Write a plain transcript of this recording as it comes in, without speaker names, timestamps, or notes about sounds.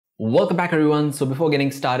Welcome back everyone. So before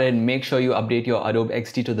getting started, make sure you update your Adobe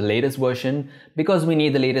Xd to the latest version because we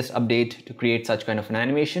need the latest update to create such kind of an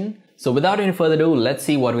animation. So without any further ado, let's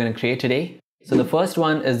see what we're going to create today. So the first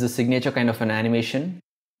one is the signature kind of an animation.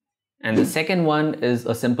 And the second one is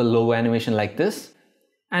a simple logo animation like this.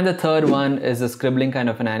 And the third one is a scribbling kind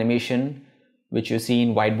of an animation, which you see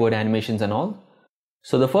in whiteboard animations and all.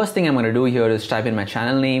 So the first thing I'm going to do here is type in my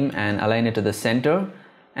channel name and align it to the center.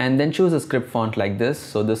 And then choose a script font like this,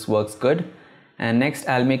 so this works good. And next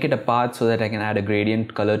I'll make it a path so that I can add a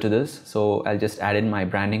gradient color to this. So I'll just add in my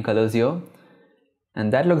branding colors here.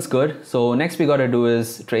 And that looks good. So next we gotta do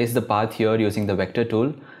is trace the path here using the vector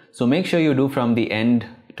tool. So make sure you do from the end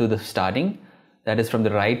to the starting, that is from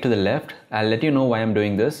the right to the left. I'll let you know why I'm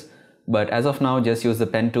doing this, but as of now just use the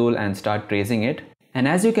pen tool and start tracing it. And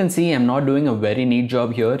as you can see, I'm not doing a very neat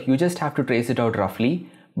job here. You just have to trace it out roughly.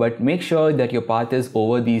 But make sure that your path is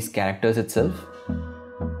over these characters itself.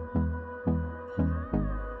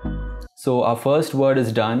 So our first word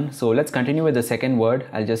is done. So let's continue with the second word.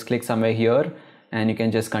 I'll just click somewhere here and you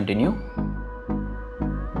can just continue.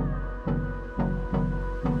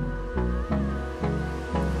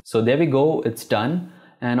 So there we go, it's done.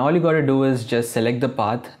 And all you gotta do is just select the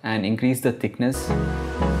path and increase the thickness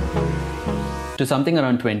to something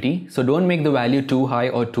around 20. So don't make the value too high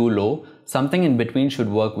or too low. Something in between should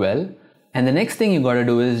work well. And the next thing you gotta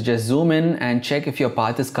do is just zoom in and check if your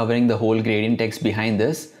path is covering the whole gradient text behind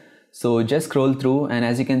this. So just scroll through, and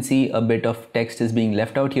as you can see, a bit of text is being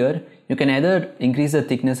left out here. You can either increase the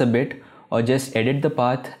thickness a bit or just edit the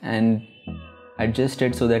path and adjust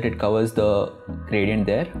it so that it covers the gradient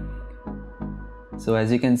there. So as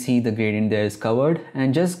you can see, the gradient there is covered,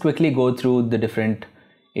 and just quickly go through the different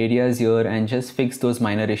areas here and just fix those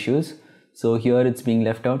minor issues. So here it's being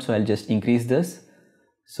left out, so I'll just increase this.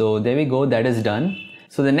 So there we go, that is done.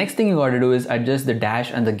 So the next thing you got to do is adjust the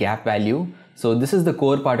dash and the gap value. So this is the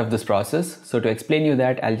core part of this process. So to explain you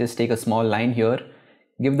that, I'll just take a small line here,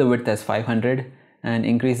 give the width as 500 and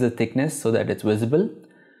increase the thickness so that it's visible.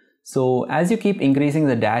 So as you keep increasing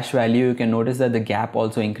the dash value, you can notice that the gap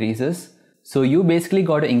also increases. So you basically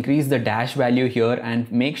got to increase the dash value here and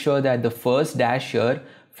make sure that the first dash here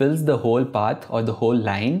fills the whole path or the whole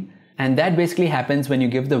line. And that basically happens when you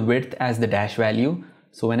give the width as the dash value.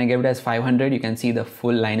 So when I give it as 500, you can see the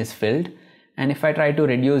full line is filled. And if I try to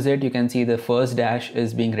reduce it, you can see the first dash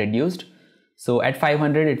is being reduced. So at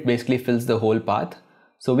 500, it basically fills the whole path.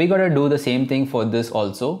 So we gotta do the same thing for this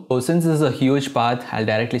also. So since this is a huge path, I'll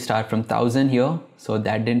directly start from 1000 here. So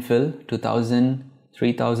that didn't fill. 2000,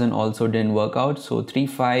 3000 also didn't work out. So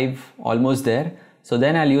 35, almost there. So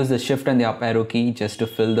then I'll use the shift and the up arrow key just to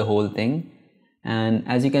fill the whole thing. And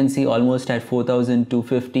as you can see, almost at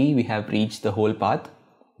 4250 we have reached the whole path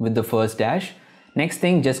with the first dash. Next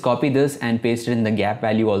thing, just copy this and paste it in the gap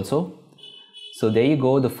value also. So there you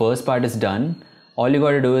go, the first part is done. All you got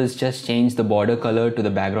to do is just change the border color to the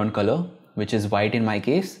background color, which is white in my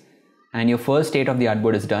case. And your first state of the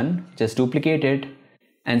artboard is done. Just duplicate it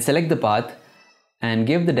and select the path and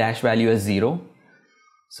give the dash value as 0.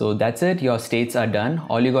 So that's it, your states are done.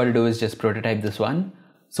 All you got to do is just prototype this one.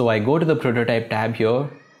 So I go to the prototype tab here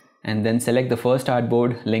and then select the first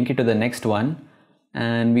artboard, link it to the next one,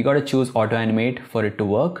 and we got to choose auto animate for it to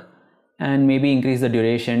work, and maybe increase the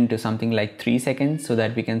duration to something like 3 seconds so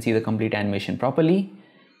that we can see the complete animation properly.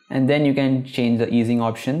 And then you can change the easing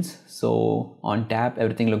options. So on tap,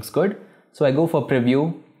 everything looks good. So I go for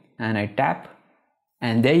preview and I tap,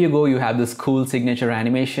 and there you go, you have this cool signature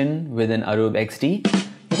animation within Adobe Xd.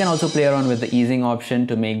 You can also play around with the easing option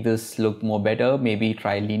to make this look more better. Maybe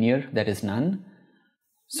try linear, that is none.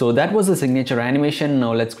 So that was the signature animation.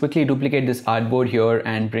 Now let's quickly duplicate this artboard here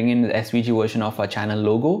and bring in the SVG version of our channel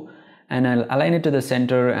logo. And I'll align it to the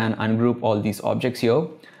center and ungroup all these objects here.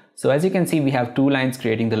 So as you can see, we have two lines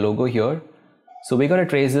creating the logo here. So we got to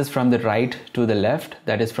trace this from the right to the left,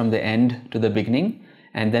 that is from the end to the beginning.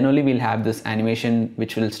 And then only we'll have this animation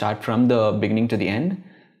which will start from the beginning to the end.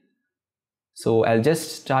 So I'll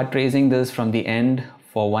just start tracing this from the end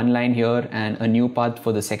for one line here and a new path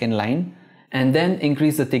for the second line, and then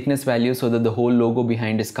increase the thickness value so that the whole logo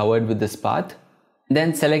behind is covered with this path.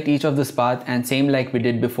 Then select each of this path and same like we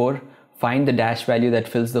did before, find the dash value that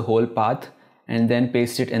fills the whole path and then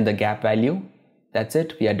paste it in the gap value. That's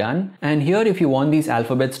it, we are done. And here if you want these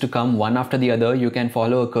alphabets to come one after the other, you can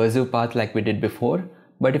follow a cursive path like we did before.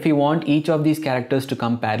 But if you want each of these characters to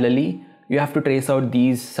come parallelly, you have to trace out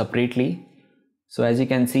these separately. So as you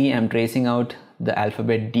can see, I'm tracing out the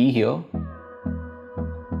alphabet D here.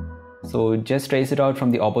 So just trace it out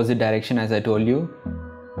from the opposite direction as I told you.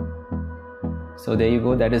 So there you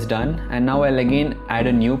go, that is done. And now I'll again add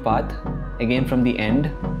a new path, again from the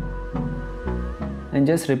end. and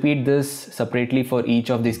just repeat this separately for each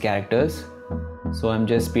of these characters. So I'm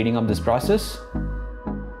just speeding up this process.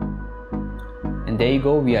 And there you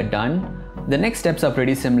go, we are done. The next steps are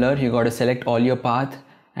pretty similar. You got to select all your path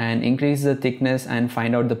and increase the thickness and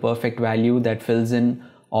find out the perfect value that fills in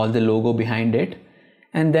all the logo behind it.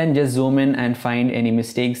 And then just zoom in and find any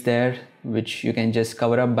mistakes there, which you can just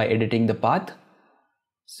cover up by editing the path.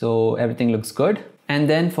 So everything looks good. And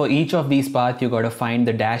then for each of these paths, you got to find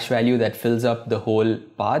the dash value that fills up the whole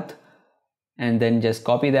path. And then just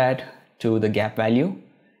copy that to the gap value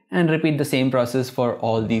and repeat the same process for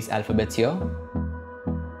all these alphabets here.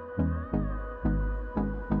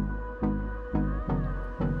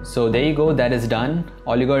 So there you go, that is done.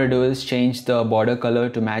 All you got to do is change the border color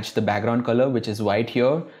to match the background color, which is white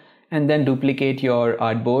here, and then duplicate your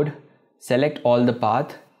artboard, select all the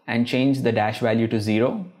path and change the dash value to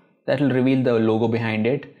 0. That will reveal the logo behind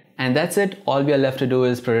it. And that's it. All we are left to do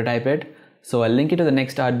is prototype it. So I'll link it to the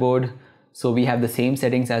next artboard. So we have the same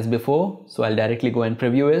settings as before. So I'll directly go and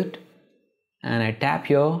preview it. And I tap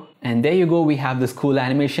here, and there you go, we have this cool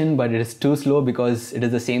animation, but it is too slow because it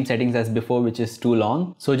is the same settings as before, which is too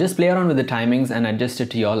long. So just play around with the timings and adjust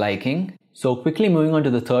it to your liking. So quickly moving on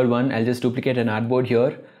to the third one, I'll just duplicate an artboard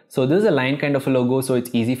here. So this is a line kind of a logo, so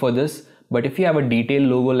it's easy for this. But if you have a detailed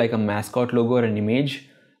logo like a mascot logo or an image,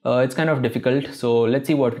 it's kind of difficult. So let's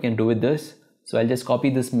see what we can do with this. So I'll just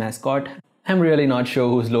copy this mascot. I'm really not sure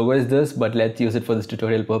whose logo is this, but let's use it for this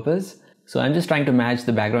tutorial purpose. So I'm just trying to match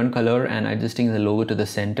the background color and adjusting the logo to the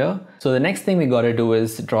center. So the next thing we gotta do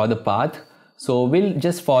is draw the path. So we'll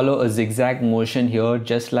just follow a zigzag motion here,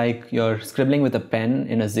 just like you're scribbling with a pen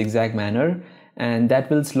in a zigzag manner, and that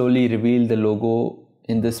will slowly reveal the logo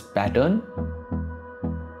in this pattern.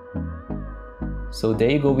 So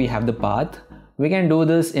there you go, we have the path. We can do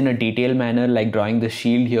this in a detailed manner, like drawing the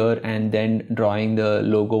shield here and then drawing the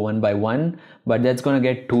logo one by one, but that's gonna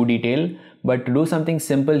get too detailed. But to do something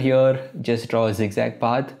simple here, just draw a zigzag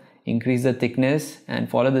path, increase the thickness and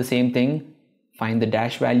follow the same thing. Find the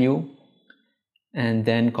dash value and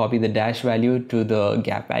then copy the dash value to the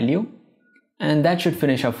gap value. And that should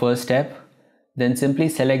finish our first step. Then simply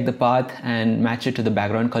select the path and match it to the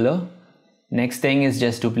background color. Next thing is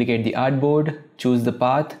just duplicate the artboard, choose the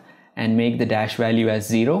path and make the dash value as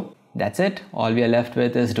 0. That's it. All we are left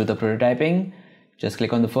with is do the prototyping. Just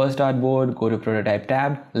click on the first artboard, go to prototype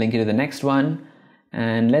tab, link it to the next one,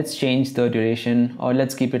 and let's change the duration, or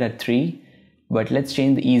let's keep it at 3, but let's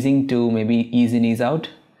change the easing to maybe ease in, ease out,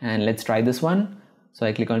 and let's try this one. So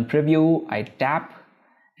I click on preview, I tap,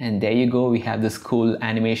 and there you go, we have this cool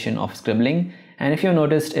animation of scribbling. And if you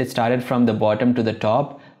noticed, it started from the bottom to the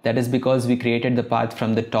top. That is because we created the path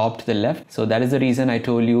from the top to the left. So that is the reason I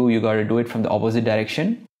told you gotta do it from the opposite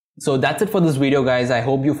direction. So that's it for this video, guys. I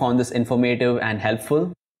hope you found this informative and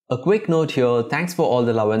helpful. A quick note here, thanks for all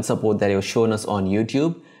the love and support that you've shown us on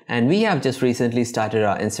YouTube. And we have just recently started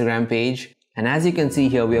our Instagram page. And as you can see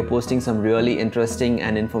here, we are posting some really interesting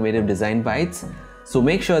and informative design bites. So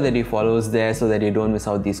make sure that you follow us there so that you don't miss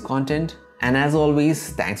out these content. And as always,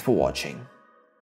 thanks for watching.